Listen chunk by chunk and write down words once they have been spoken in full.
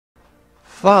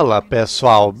Fala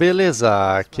pessoal,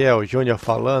 beleza? Aqui é o Júnior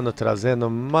falando, trazendo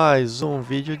mais um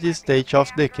vídeo de State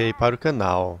of Decay para o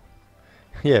canal.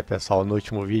 E aí pessoal, no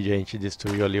último vídeo a gente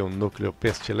destruiu ali um núcleo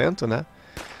pestilento, né?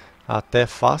 Até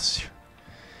fácil.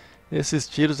 Esses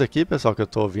tiros aqui, pessoal, que eu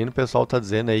tô ouvindo, o pessoal tá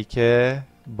dizendo aí que é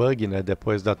bug, né?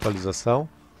 Depois da atualização.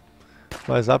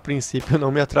 Mas a princípio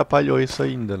não me atrapalhou isso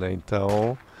ainda, né?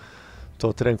 Então,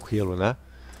 tô tranquilo, né?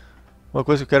 Uma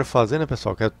coisa que eu quero fazer, né,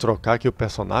 pessoal? Eu quero trocar aqui o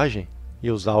personagem e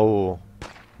usar o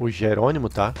Jerônimo,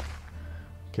 tá?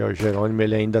 Que é o Jerônimo,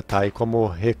 ele ainda tá aí como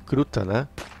recruta, né?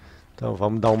 Então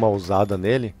vamos dar uma usada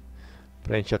nele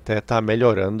pra gente até tá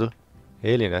melhorando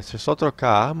ele, né? Se eu só trocar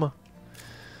a arma,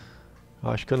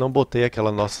 acho que eu não botei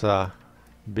aquela nossa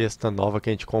besta nova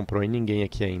que a gente comprou em ninguém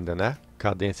aqui ainda, né?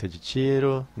 Cadência de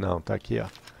tiro, não, tá aqui, ó.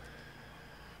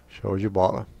 Show de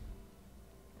bola.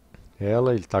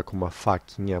 Ele tá com uma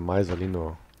faquinha a mais ali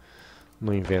no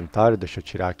inventário, deixa eu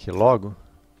tirar aqui logo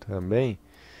também.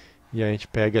 E a gente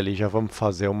pega ali, já vamos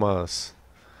fazer umas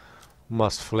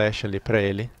flechas ali pra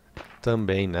ele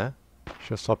também, né?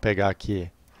 Deixa eu só pegar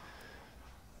aqui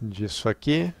disso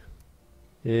aqui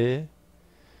e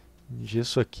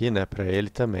disso aqui, né, pra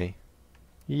ele também.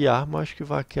 E arma, acho que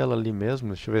vai aquela ali mesmo.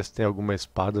 Deixa eu ver se tem alguma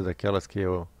espada daquelas que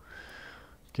eu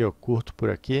curto por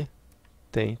aqui.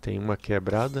 Tem uma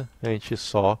quebrada, a gente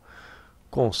só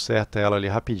conserta ela ali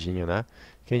rapidinho, né?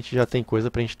 Que a gente já tem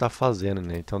coisa pra gente estar fazendo,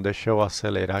 né? Então deixa eu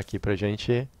acelerar aqui pra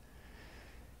gente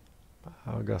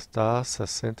gastar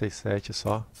 67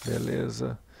 só,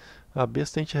 beleza. A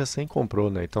besta a gente recém comprou,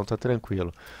 né? Então tá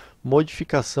tranquilo.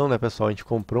 Modificação, né, pessoal? A gente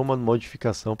comprou uma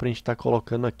modificação pra gente estar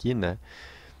colocando aqui, né?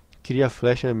 Cria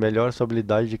flecha, melhora sua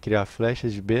habilidade de criar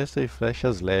flechas de besta e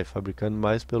flechas leves, fabricando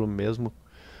mais pelo mesmo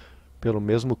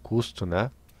custo, né?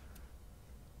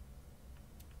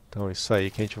 Então isso aí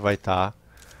que a gente vai estar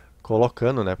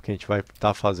colocando, né? Porque a gente vai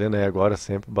estar fazendo aí agora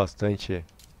sempre bastante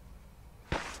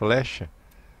flecha.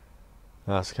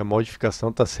 Acho que a modificação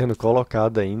está sendo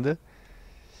colocada ainda.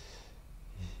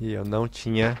 E eu não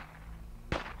tinha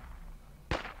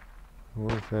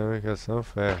uma fabricação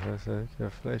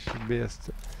flecha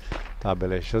besta. Tá,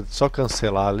 beleza. Deixa eu só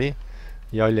cancelar ali.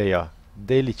 E olha aí, ó.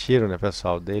 Daily tiro, né,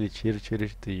 pessoal? Daily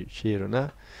tiro, né?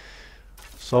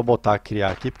 Só botar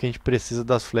criar aqui, porque a gente precisa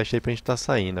das flechas aí pra gente estar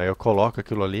saindo. Aí eu coloco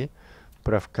aquilo ali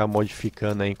pra ficar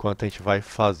modificando aí enquanto a gente vai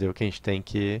fazer o que a gente tem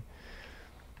que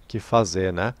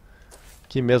fazer, né?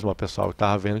 Aqui mesmo, ó, pessoal, eu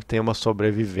tava vendo que tem uma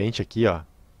sobrevivente aqui, ó,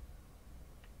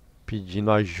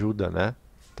 pedindo ajuda, né?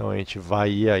 Então a gente vai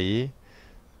ir aí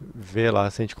ver lá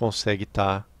se a gente consegue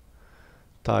tá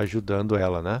ajudando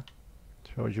ela, né?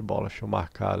 Show de bola, deixa eu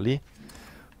marcar ali.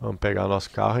 Vamos pegar o nosso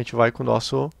carro, a gente vai com o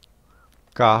nosso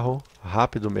carro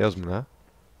rápido mesmo, né?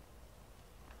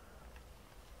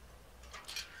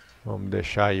 Vamos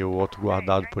deixar aí o outro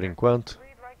guardado por enquanto.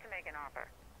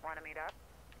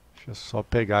 Deixa eu só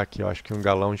pegar aqui, eu acho que um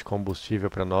galão de combustível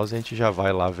para nós e a gente já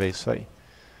vai lá ver isso aí.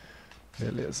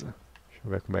 Beleza. Deixa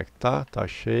eu ver como é que tá. Tá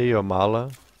cheio a mala.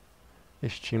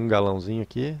 Tinha um galãozinho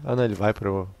aqui. Ah, não, ele vai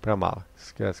pra mala.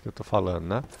 Esquece que eu tô falando,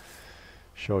 né?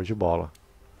 Show de bola.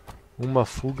 Uma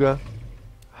fuga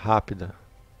rápida.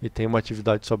 E tem uma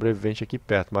atividade sobrevivente aqui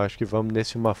perto, mas acho que vamos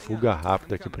nesse uma fuga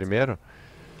rápida aqui primeiro.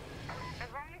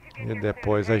 E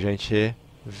depois a gente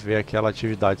vê aquela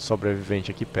atividade sobrevivente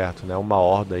aqui perto, né? Uma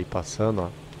horda aí passando, ó.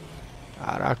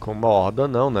 Caraca, uma horda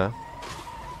não, né?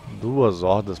 Duas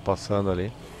hordas passando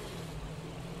ali.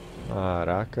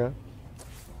 Caraca.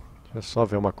 Deixa eu só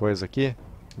ver uma coisa aqui.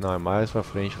 Não, é mais pra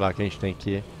frente lá que a gente tem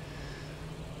que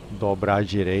dobrar à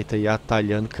direita e ir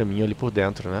atalhando caminho ali por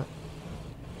dentro, né?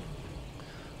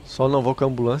 Só não vou com a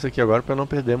ambulância aqui agora pra não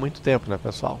perder muito tempo, né,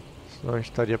 pessoal? Senão a gente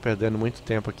estaria perdendo muito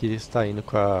tempo aqui e está indo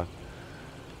com a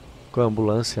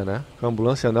ambulância, né? Com a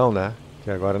ambulância não, né?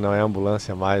 Que agora não é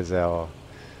ambulância mais, é o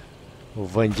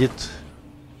Vandito.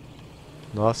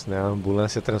 Nossa, né? A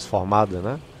ambulância transformada,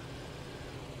 né?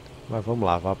 Mas vamos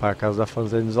lá, vá para a casa da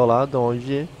fazenda isolada,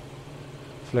 onde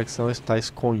a flexão está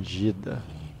escondida.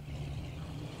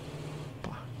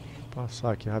 Opa, vou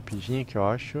passar aqui rapidinho, que eu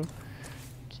acho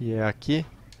que é aqui.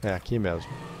 É aqui mesmo.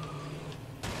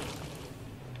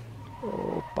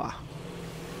 Opa!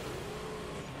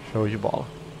 Show de bola.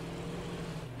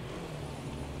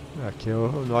 Aqui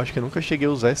eu acho que eu nunca cheguei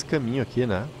a usar esse caminho aqui,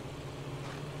 né?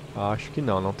 Acho que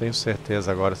não, não tenho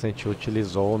certeza agora se a gente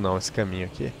utilizou ou não esse caminho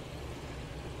aqui.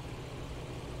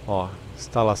 Ó,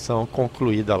 instalação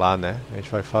concluída lá, né? A gente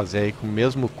vai fazer aí com o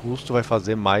mesmo custo, vai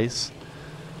fazer mais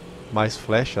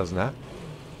flechas, né?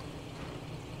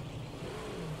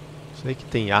 Sei que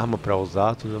tem arma pra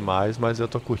usar e tudo mais, mas eu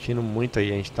tô curtindo muito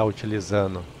aí a gente tá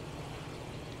utilizando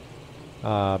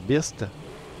a besta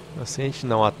Assim a gente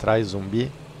não atrai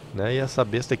zumbi, né? E essa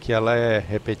besta aqui, ela é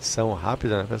repetição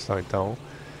rápida, né, pessoal? Então,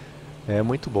 é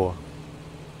muito boa.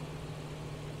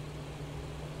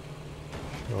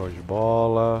 Show de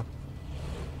bola.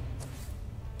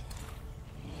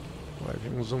 Vai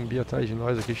vir um zumbi atrás de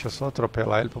nós aqui, deixa eu só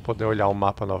atropelar ele para poder olhar o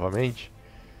mapa novamente.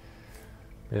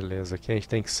 Beleza, aqui a gente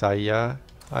tem que sair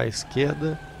à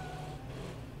esquerda.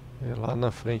 E lá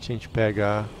na frente a gente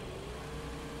pega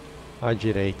a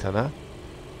direita, né?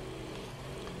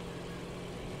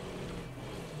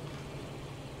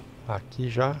 Aqui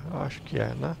já, acho que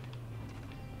é, né?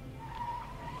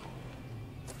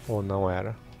 Ou não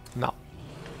era? Não.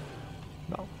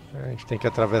 Não. A gente tem que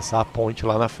atravessar a ponte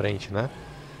lá na frente, né?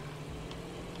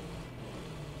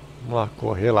 Vamos lá,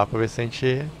 correr lá pra ver se a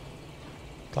gente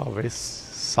talvez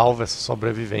salva essa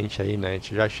sobrevivente aí, né? A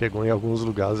gente já chegou em alguns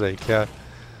lugares aí que a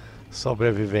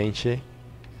sobrevivente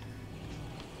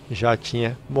já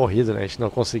tinha morrido, né? A gente não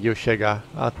conseguiu chegar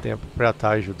a tempo pra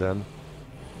estar ajudando.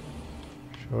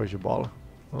 Show de bola.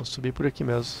 Vamos subir por aqui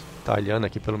mesmo. Talhando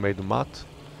aqui pelo meio do mato.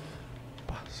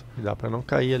 Dá pra não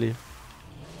cair ali.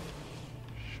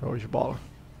 Show de bola.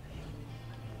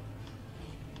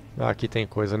 Aqui tem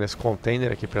coisa nesse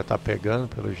container aqui pra estar pegando,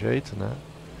 pelo jeito, né?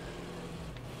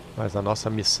 Mas a nossa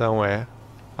missão é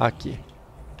aqui.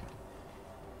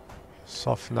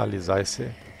 Só finalizar esse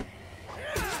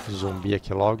zumbi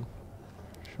aqui logo.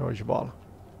 Show de bola.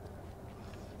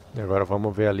 E agora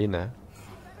vamos ver ali, né?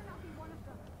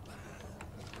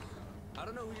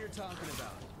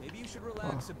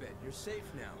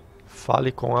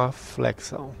 Fale com a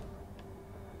flexão.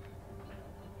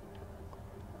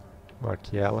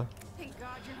 Aqui ela.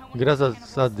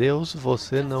 Graças a Deus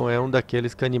você não é um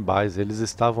daqueles canibais. Eles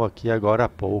estavam aqui agora há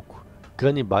pouco.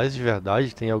 Canibais de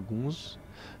verdade, tem alguns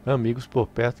amigos por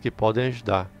perto que podem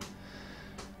ajudar.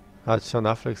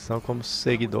 Adicionar a flexão como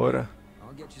seguidora.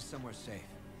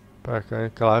 Para a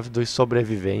enclave dos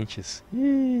sobreviventes.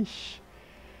 Ixi.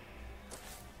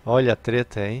 Olha a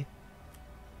treta, hein?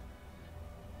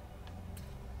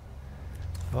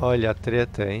 Olha a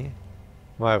treta, hein?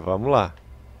 Mas vamos lá.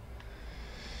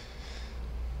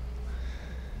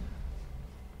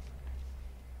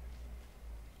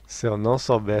 Se eu não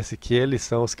soubesse que eles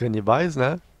são os canibais,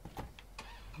 né?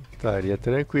 Estaria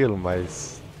tranquilo,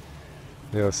 mas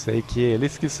eu sei que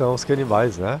eles que são os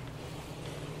canibais, né?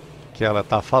 Que ela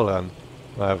tá falando.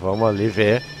 Mas vamos ali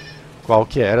ver qual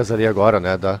que eras ali agora,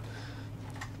 né?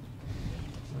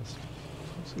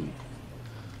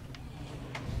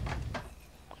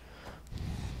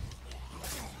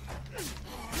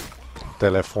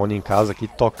 Telefone em casa aqui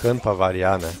tocando pra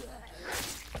variar, né?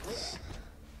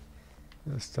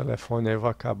 Esse telefone aí eu vou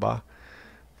acabar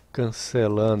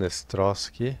cancelando esse troço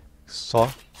aqui.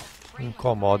 Só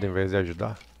incomoda em vez de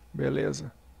ajudar.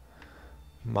 Beleza.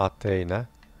 Matei, né?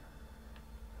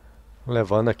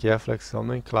 Levando aqui a flexão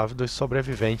no enclave dos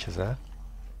sobreviventes, né?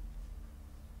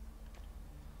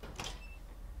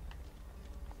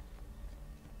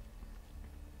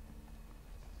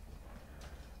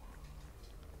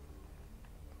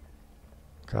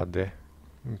 Cadê?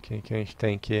 Quem que a gente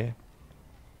tem que...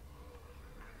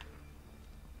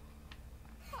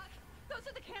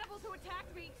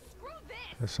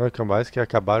 É só que mais que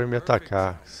acabaram de me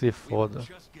atacar. Se foda.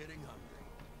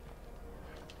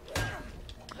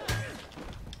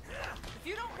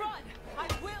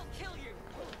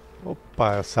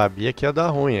 Opa, eu sabia que ia dar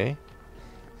ruim, hein?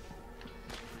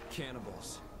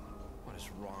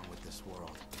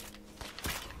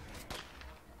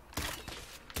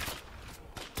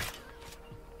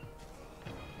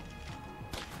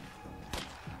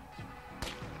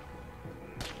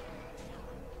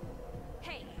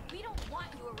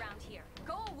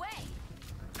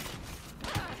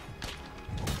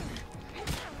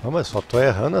 Não, mas só tô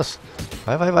errando as...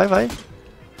 Vai, vai, vai, vai.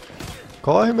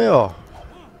 Corre, meu.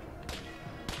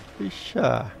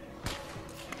 Ixa.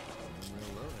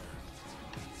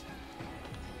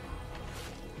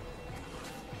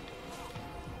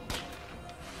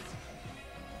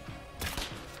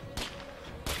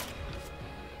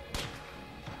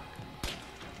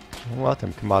 Vamos lá,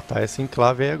 temos que matar esse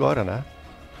enclave aí agora, né?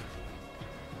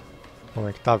 Como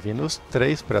é que tá vindo os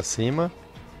três pra cima?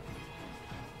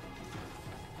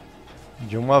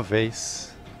 De uma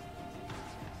vez.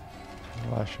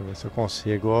 Deixa eu ver se eu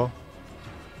consigo.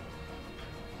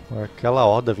 Aquela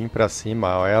horda vir pra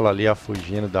cima, ela ali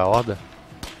fugindo da horda.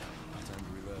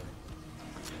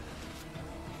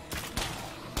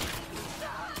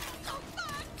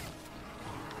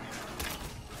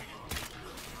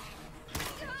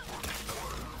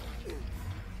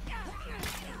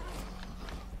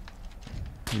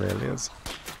 Beleza.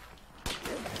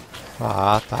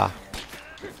 Ah, tá.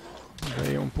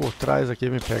 Veio um por trás aqui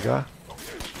me pegar.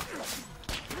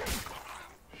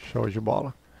 Show de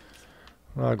bola.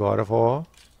 Agora eu vou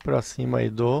pra cima aí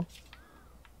do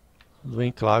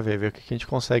enclave e ver o que a gente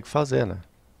consegue fazer, né?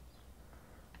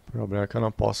 O problema é que eu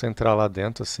não posso entrar lá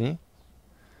dentro assim,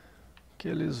 que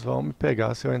eles vão me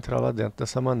pegar se eu entrar lá dentro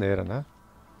dessa maneira, né?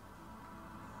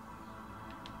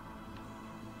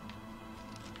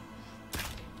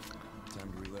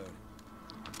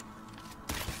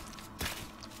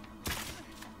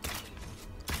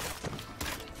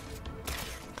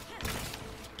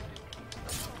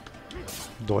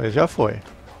 Dois já foi.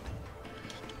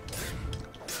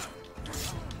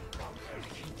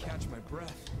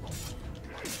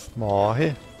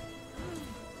 Morre.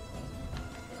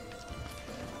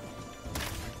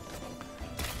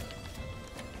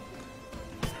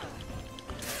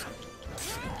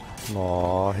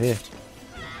 Morre.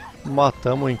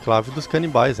 Matamos o enclave dos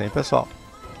canibais, hein, pessoal?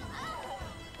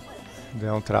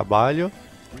 Deu um trabalho.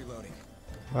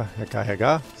 Vai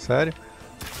recarregar? Sério?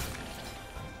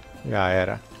 Já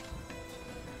era.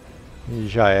 E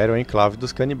já era o enclave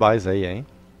dos canibais aí, hein?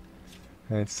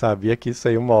 A gente sabia que isso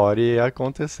aí uma hora ia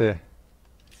acontecer.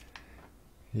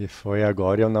 E foi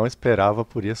agora e eu não esperava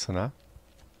por isso, né?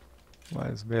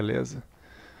 Mas beleza.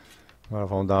 Agora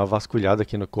vamos dar uma vasculhada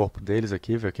aqui no corpo deles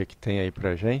aqui, ver o que tem aí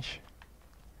pra gente.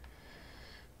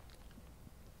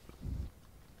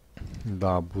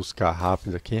 Dar uma busca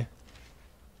rápida aqui.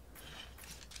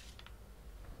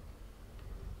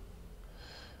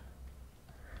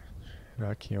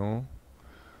 Tirar aqui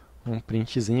um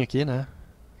printzinho aqui, né?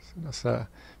 Nessa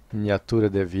miniatura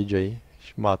de vídeo aí,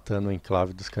 matando o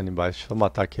enclave dos canibais. Deixa eu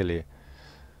matar aquele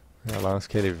lá antes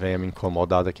que ele venha me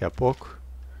incomodar daqui a pouco.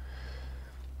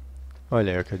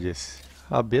 Olha aí o que eu disse.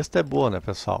 A besta é boa, né,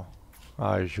 pessoal?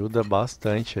 Ajuda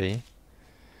bastante aí.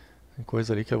 Tem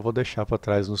coisa ali que eu vou deixar pra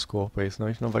trás nos corpos aí, senão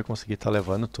a gente não vai conseguir estar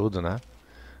levando tudo, né?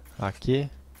 Aqui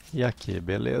e aqui,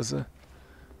 beleza.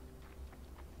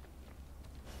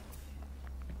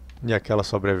 E aquela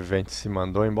sobrevivente se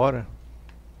mandou embora?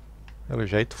 Pelo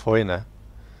jeito foi, né?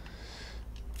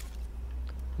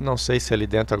 Não sei se ali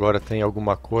dentro agora tem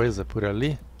alguma coisa por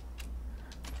ali.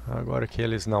 Agora que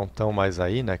eles não estão mais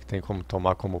aí, né? Que tem como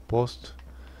tomar como posto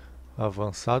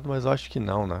avançado, mas eu acho que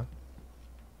não, né?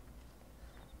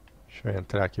 Deixa eu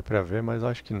entrar aqui pra ver, mas eu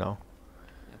acho que não.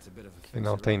 Que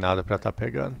não tem nada pra estar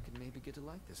pegando.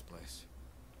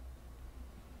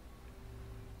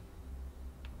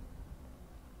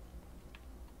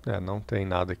 É, não tem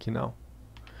nada aqui não.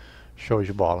 Show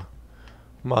de bola.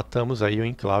 Matamos aí o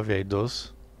enclave aí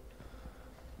dos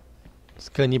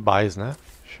canibais, né?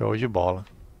 Show de bola.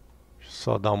 Deixa eu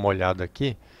só dar uma olhada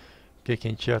aqui. O que a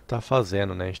gente já tá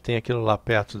fazendo, né? A gente tem aquilo lá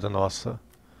perto da nossa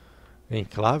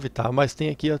enclave, tá? Mas tem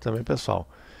aqui ó, também, pessoal,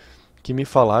 que me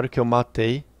falaram que eu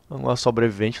matei uma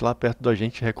sobrevivente lá perto do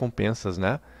agente de recompensas,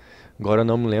 né? Agora eu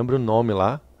não me lembro o nome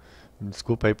lá.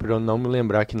 Desculpa aí por eu não me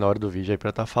lembrar aqui na hora do vídeo aí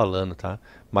pra estar falando, tá?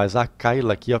 Mas a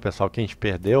Kayla aqui, ó, pessoal, que a gente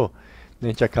perdeu, a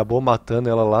gente acabou matando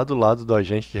ela lá do lado do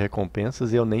agente de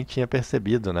recompensas e eu nem tinha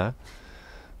percebido, né?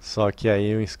 Só que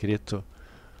aí o inscrito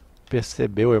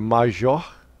percebeu, é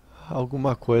Major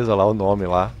alguma coisa lá, o nome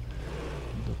lá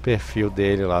do perfil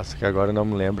dele lá, só que agora eu não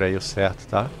me lembro aí o certo,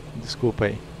 tá? Desculpa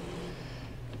aí.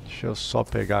 Deixa eu só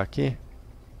pegar aqui.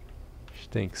 A gente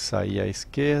tem que sair à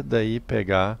esquerda e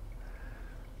pegar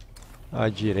a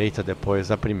direita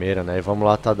depois, a primeira, né? E vamos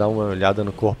lá dar uma olhada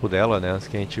no corpo dela, né? Antes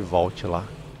que a gente volte lá.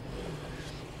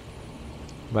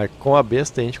 Mas com a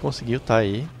besta a gente conseguiu estar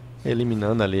aí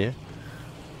eliminando ali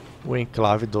o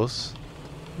enclave dos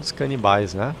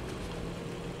canibais, né?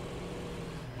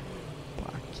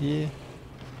 Aqui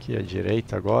à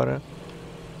direita agora.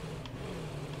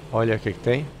 Olha o que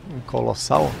tem, um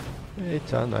colossal.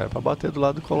 Eita, não era pra bater do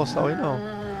lado do colossal aí não.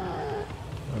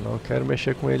 Eu não quero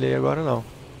mexer com ele aí agora não.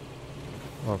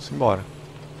 Vamos embora.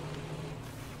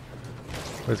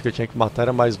 Coisa que eu tinha que matar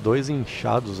era mais 2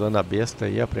 inchados usando a besta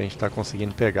aí, ó, pra gente estar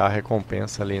conseguindo pegar a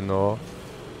recompensa ali no...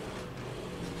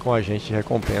 com a gente de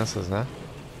recompensas, né?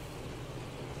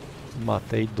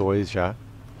 Matei 2 já.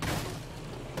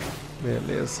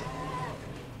 Beleza.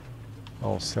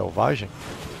 Ó, um selvagem.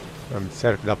 Me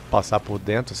disseram que dá pra passar por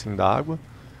dentro assim da água.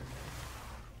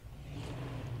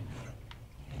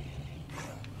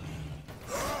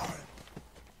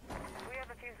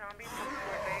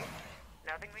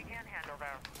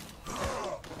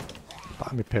 Pá,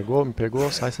 me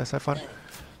pegou, sai fora.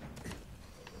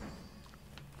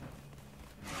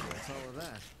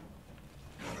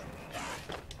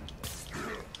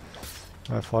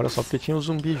 Vai fora só porque tinha um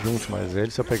zumbi junto, mas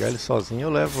ele, se eu pegar ele sozinho, eu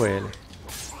levo ele.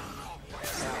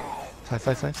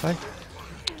 Sai.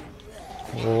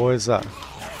 Coisa.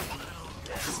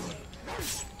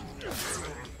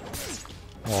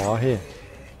 Morre.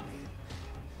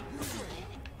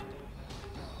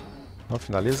 Não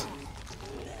finaliza?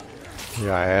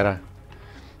 Já era.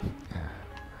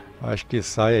 Acho que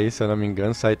sai aí, se eu não me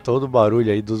engano, sai todo o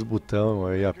barulho aí dos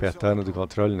botões aí apertando do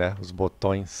controle, né? Os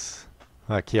botões.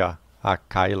 Aqui, ó. A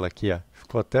Kyla aqui, ó.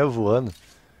 Ficou até voando.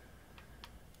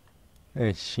 A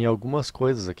gente tinha algumas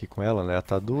coisas aqui com ela, né?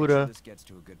 Atadura.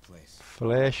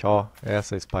 Flecha, ó.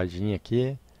 Essa espadinha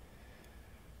aqui.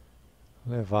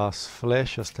 Levar as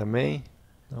flechas também.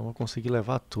 Não vou conseguir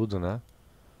levar tudo, né?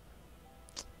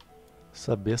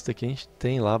 Essa besta aqui a gente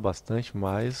tem lá bastante,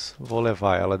 mas vou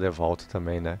levar ela de volta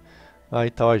também, né?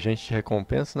 Aí tá o agente de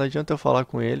recompensa, não adianta eu falar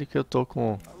com ele que eu tô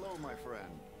com...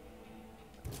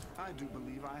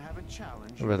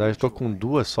 Na verdade eu tô com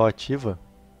duas só ativa.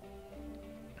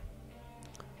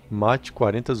 Mate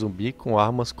 40 zumbi com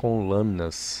armas com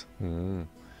lâminas.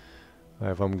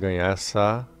 Aí vamos ganhar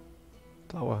essa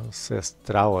tal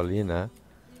ancestral ali, né?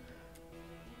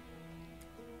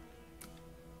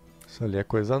 Isso ali é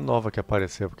coisa nova que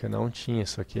apareceu, porque não tinha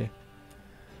isso aqui.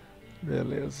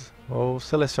 Beleza. Vou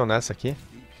selecionar essa aqui,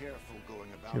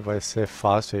 que vai ser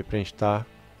fácil aí pra gente estar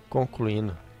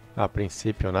concluindo a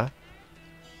princípio, né?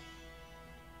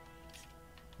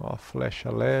 Ó, flecha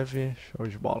leve, show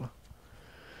de bola.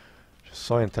 Deixa eu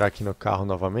só entrar aqui no carro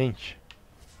novamente.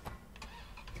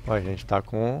 Ó, a gente tá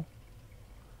com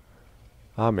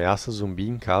ameaça zumbi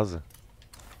em casa.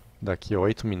 Daqui a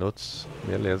 8 minutos.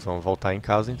 Beleza, vamos voltar em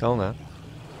casa então, né?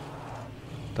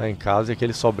 Tá em casa e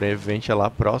aquele sobrevivente é lá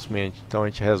próximo. Então a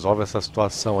gente resolve essa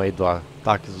situação aí do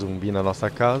ataque zumbi na nossa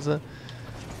casa.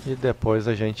 E depois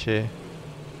a gente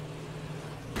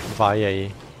vai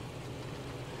aí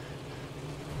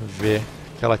ver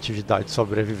aquela atividade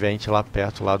sobrevivente lá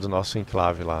perto lá do nosso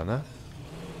enclave lá, né?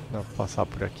 Dá pra passar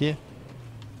por aqui?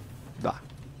 Dá.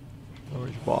 Show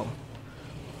de bola.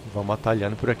 Vamos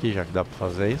atalhando por aqui, já que dá pra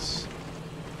fazer isso.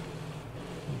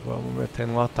 Vamos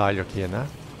metendo um atalho aqui, né?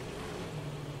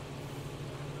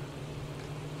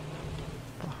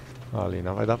 Ali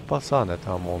não vai dar pra passar, né? Tem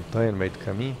uma montanha no meio do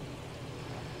caminho.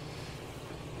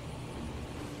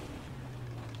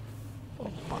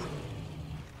 Opa!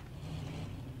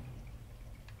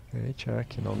 Eita,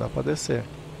 aqui não dá pra descer.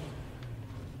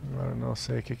 Agora não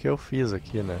sei o que eu fiz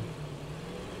aqui, né?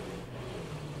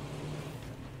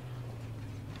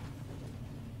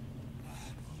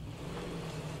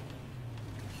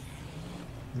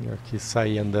 E aqui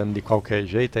sair andando de qualquer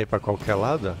jeito aí pra qualquer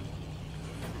lado.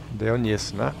 Deu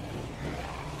nisso, né?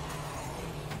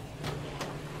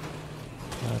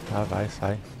 Ah, tá, vai,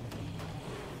 sai.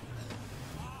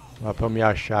 Dá pra eu me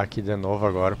achar aqui de novo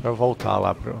agora pra voltar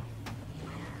lá pro...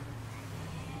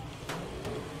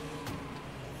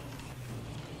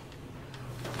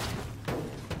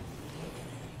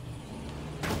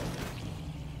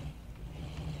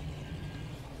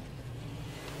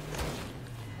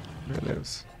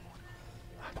 Beleza.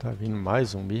 Tá vindo mais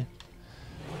zumbi.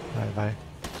 Vai, vai.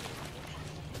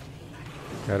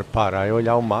 Quero parar e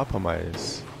olhar o mapa,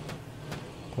 mas...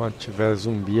 Quando tiver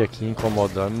zumbi aqui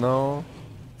incomodando,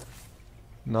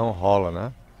 não rola,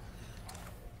 né?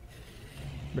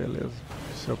 Beleza.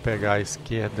 Se eu pegar a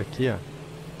esquerda aqui, ó.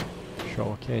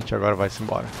 Show, aqui a gente agora vai se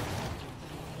embora.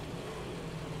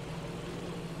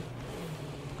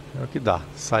 É o que dá.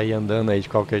 Sair andando aí de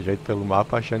qualquer jeito pelo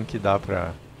mapa, achando que dá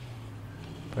pra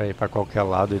ir pra qualquer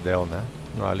lado e deu, né?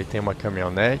 Ali tem uma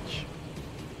caminhonete.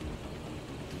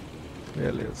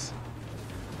 Beleza.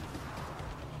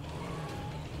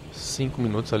 5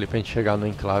 minutos ali pra gente chegar no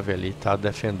enclave ali e tá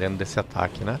defendendo desse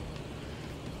ataque, né?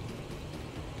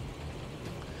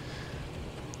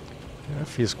 Eu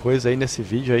fiz coisa aí nesse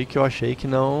vídeo aí que eu achei que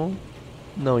não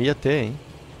ia ter, hein?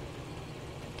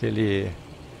 Aquele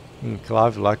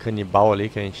enclave lá, canibal ali,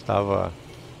 que a gente tava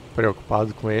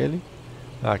preocupado com ele.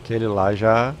 Aquele lá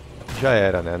já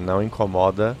era, né? Não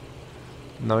incomoda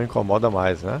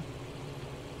mais, né?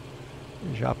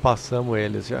 Já passamos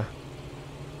eles, já.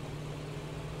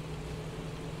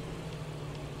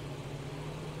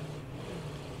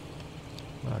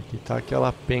 Aqui tá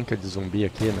aquela penca de zumbi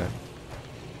aqui, né?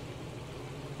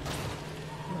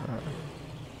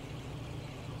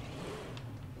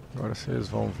 Agora se eles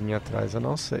vão vir atrás eu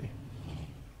não sei.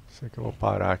 Sei que eu vou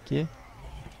parar aqui.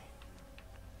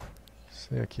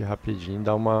 Sei aqui rapidinho,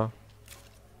 dá uma...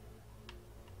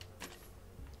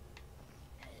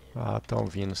 Ah, estão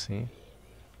vindo sim.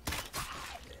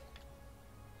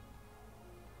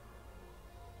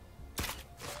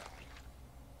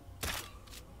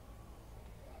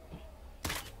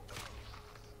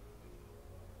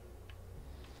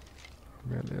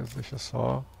 Beleza, deixa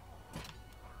só...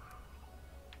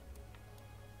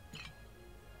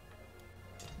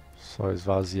 Só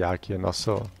esvaziar aqui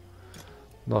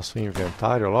nosso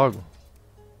inventário logo.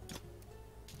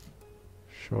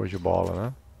 Show de bola,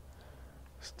 né?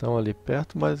 Estão ali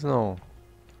perto, mas não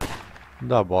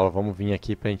dá bola. Vamos vir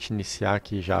aqui pra gente iniciar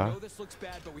aqui já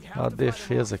a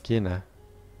defesa aqui, né?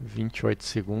 28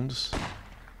 segundos.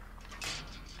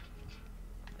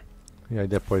 E aí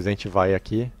depois a gente vai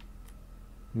aqui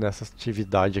nessa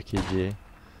atividade aqui de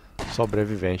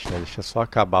sobrevivente, né? Deixa só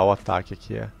acabar o ataque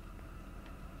aqui,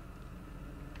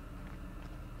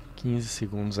 15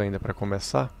 segundos ainda para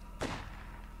começar.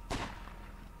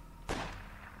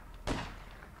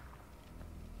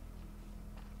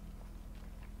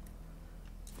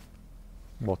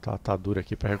 Vou botar a atadura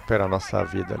aqui para recuperar nossa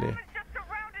vida ali.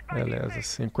 Beleza,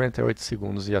 58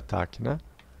 segundos de ataque, né?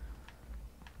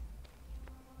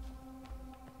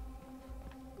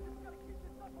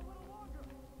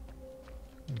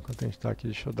 Enquanto a gente tá aqui,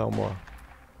 deixa eu dar uma...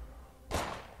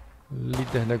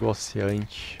 Líder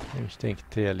negociante. A gente tem que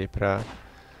ter ali pra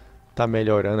tá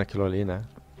melhorando aquilo ali, né?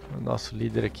 O nosso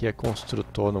líder aqui é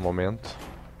construtor no momento.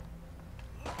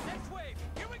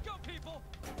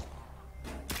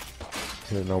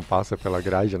 Ele não passa pela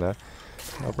grade, né?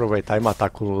 Vou aproveitar e matar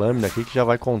com lâmina aqui, que já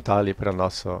vai contar ali pra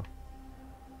nossa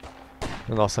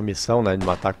missão, né? De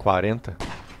matar 40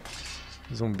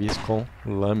 zumbis com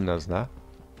lâminas, né?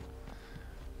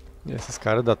 E esses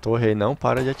caras da torre aí não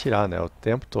param de atirar, né? O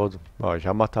tempo todo. Ó,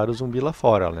 já mataram o zumbi lá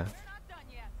fora, né?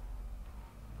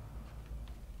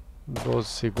 12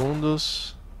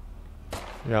 segundos.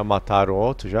 Já mataram o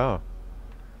outro, já, ó.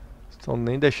 Estão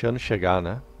nem deixando chegar,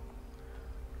 né?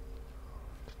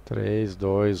 3,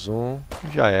 2, 1.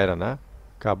 Já era, né?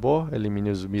 Acabou. Elimine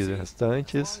os zumbis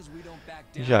restantes.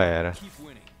 Já era.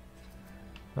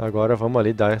 Agora vamos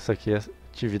ali dar essa aqui,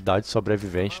 atividade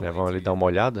sobrevivente, né? Vamos ali dar uma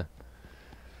olhada.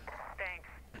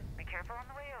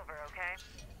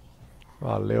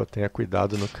 Valeu, tenha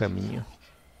cuidado no caminho.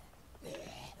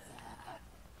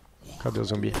 Cadê o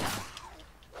zumbi?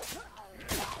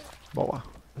 Boa,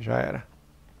 já era.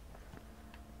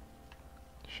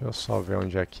 Deixa eu só ver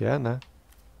onde é que é, né?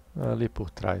 Ali por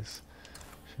trás.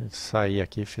 Se a gente sair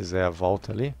aqui e fizer a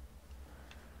volta ali.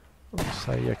 Vamos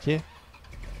sair aqui.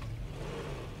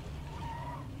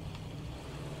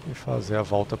 E fazer a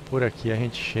volta por aqui, a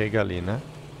gente chega ali, né?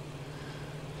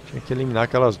 Tem que eliminar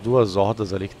aquelas duas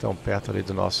hordas ali que estão perto ali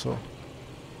do nosso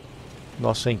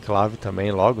enclave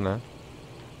também logo, né?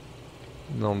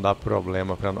 Não dá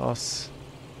problema pra nós.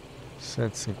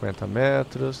 150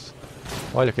 metros.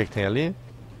 Olha o que tem ali.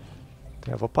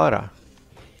 Eu vou parar.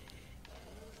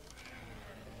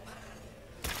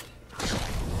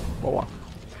 Boa.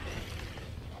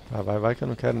 Ah, vai que eu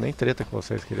não quero nem treta com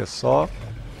vocês. Queria só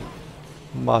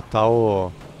matar o...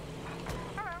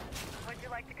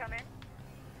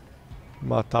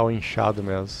 Matar o inchado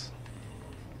mesmo.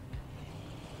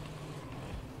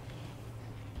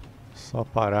 Só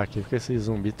parar aqui, porque esses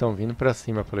zumbis estão vindo pra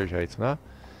cima pelo jeito, né?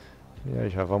 E aí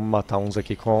já vamos matar uns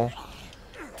aqui com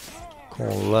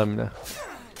lâmina.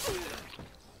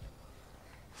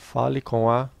 Fale com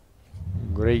a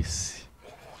Grace.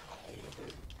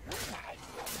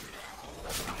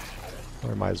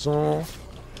 Foi mais um.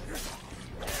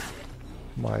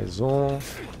 Mais um.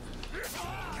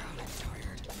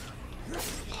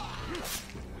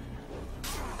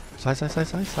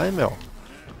 Sai, meu.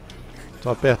 Tô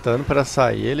apertando pra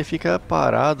sair, ele fica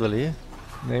parado ali.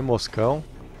 Nem moscão.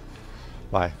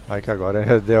 Vai que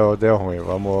agora deu ruim.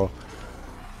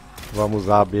 Vamos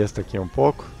usar a besta aqui um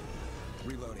pouco.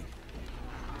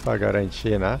 Pra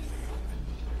garantir, né?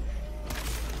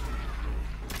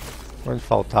 Quando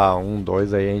faltar 1,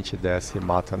 2, aí a gente desce e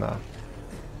mata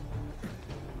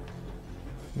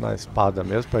na espada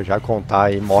mesmo. Pra já contar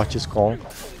aí mortes com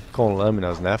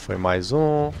lâminas, né? Foi mais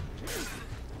um.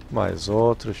 Mais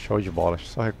outro, show de bola.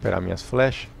 Deixa eu só recuperar minhas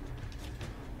flechas.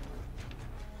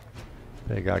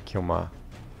 Pegar aqui uma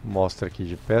mostra aqui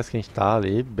de pesca. A gente tá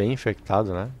ali bem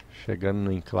infectado, né? Chegando no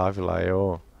enclave lá,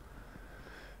 eu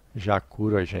já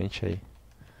curo a gente aí.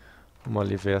 Vamos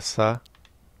ali ver essa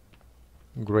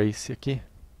Grace aqui.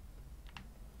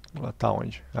 Ela tá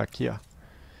onde? Aqui, ó.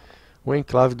 O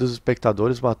enclave dos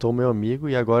espectadores matou meu amigo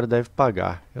e agora deve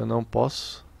pagar. Eu não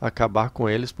posso acabar com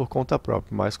eles por conta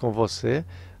própria, mas com você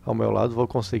ao meu lado vou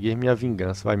conseguir minha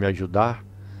vingança. Vai me ajudar?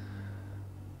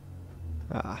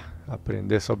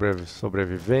 Aprender sobre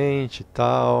sobrevivente e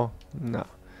tal. Não.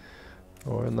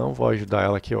 Eu não vou ajudar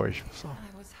ela aqui hoje, pessoal.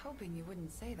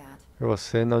 Se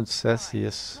você não dissesse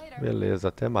isso. Beleza,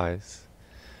 até mais.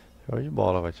 Show de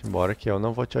bola, vai-te embora que eu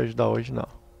não vou te ajudar hoje não.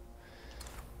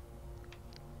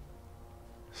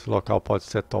 Esse local pode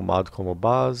ser tomado como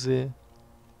base.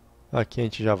 Aqui a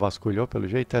gente já vasculhou, pelo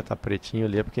jeito, tá pretinho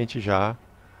ali, é porque a gente já...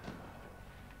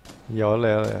 E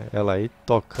olha ela aí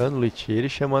tocando lixeira e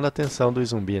chamando a atenção do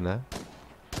zumbi, né?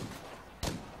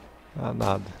 Ah,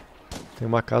 nada. Tem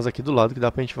uma casa aqui do lado que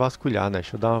dá pra gente vasculhar, né?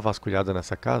 Deixa eu dar uma vasculhada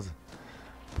nessa casa.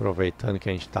 Aproveitando que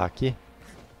a gente tá aqui.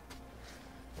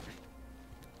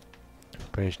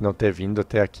 Pra gente não ter vindo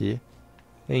até aqui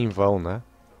em vão, né?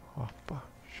 Opa,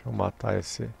 deixa eu matar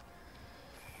esse...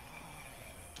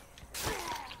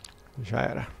 Já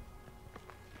era.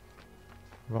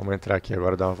 Vamos entrar aqui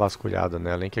agora e dar uma vasculhada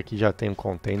nela. Além que aqui já tem um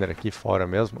container aqui fora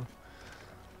mesmo.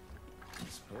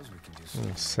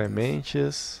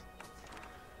 Sementes.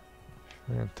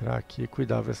 Deixa eu entrar aqui e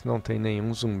cuidar, ver se não tem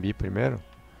nenhum zumbi primeiro.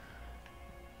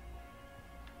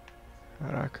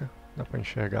 Caraca, não dá pra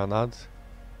enxergar nada.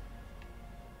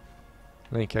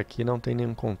 Além que aqui não tem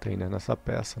nenhum container nessa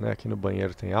peça, né? Aqui no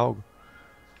banheiro tem algo.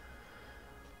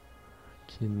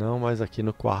 Aqui não, mas aqui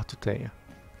no quarto tem.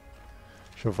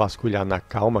 Deixa eu vasculhar na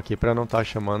calma aqui pra não estar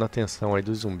chamando a atenção aí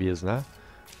dos zumbis, né?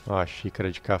 Ó, a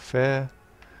xícara de café.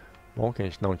 Bom que a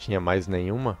gente não tinha mais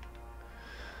nenhuma.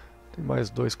 Tem mais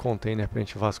 2 containers pra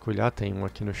gente vasculhar. Tem um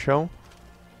aqui no chão.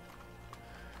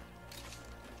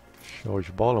 Show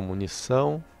de bola,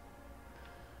 munição.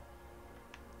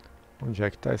 Onde é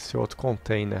que tá esse outro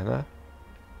container, né?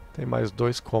 Tem mais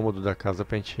 2 cômodos da casa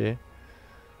pra gente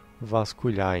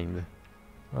vasculhar ainda.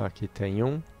 Aqui tem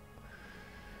um.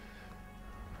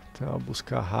 Tem uma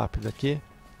busca rápida aqui.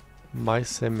 Mais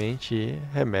semente e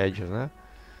remédios, né?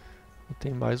 E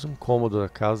tem mais um cômodo da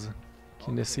casa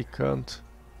aqui nesse canto.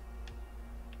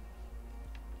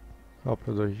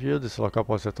 Copa do Gildo, esse local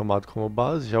pode ser tomado como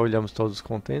base. Já olhamos todos os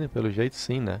containers, pelo jeito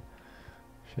sim, né?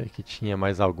 Achei que tinha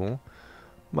mais algum,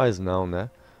 mas não,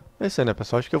 né? É isso aí, né,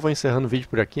 pessoal? Acho que eu vou encerrando o vídeo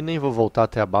por aqui. Nem vou voltar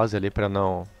até a base ali pra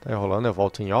não tá enrolando. Eu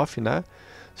volto em off, né?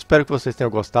 Espero que vocês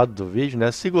tenham gostado do vídeo,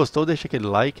 né? Se gostou, deixa aquele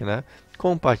like, né?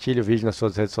 Compartilhe o vídeo nas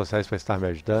suas redes sociais para estar me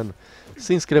ajudando.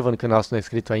 Se inscreva no canal se não é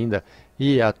inscrito ainda.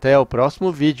 E até o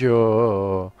próximo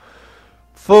vídeo.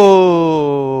 Fui!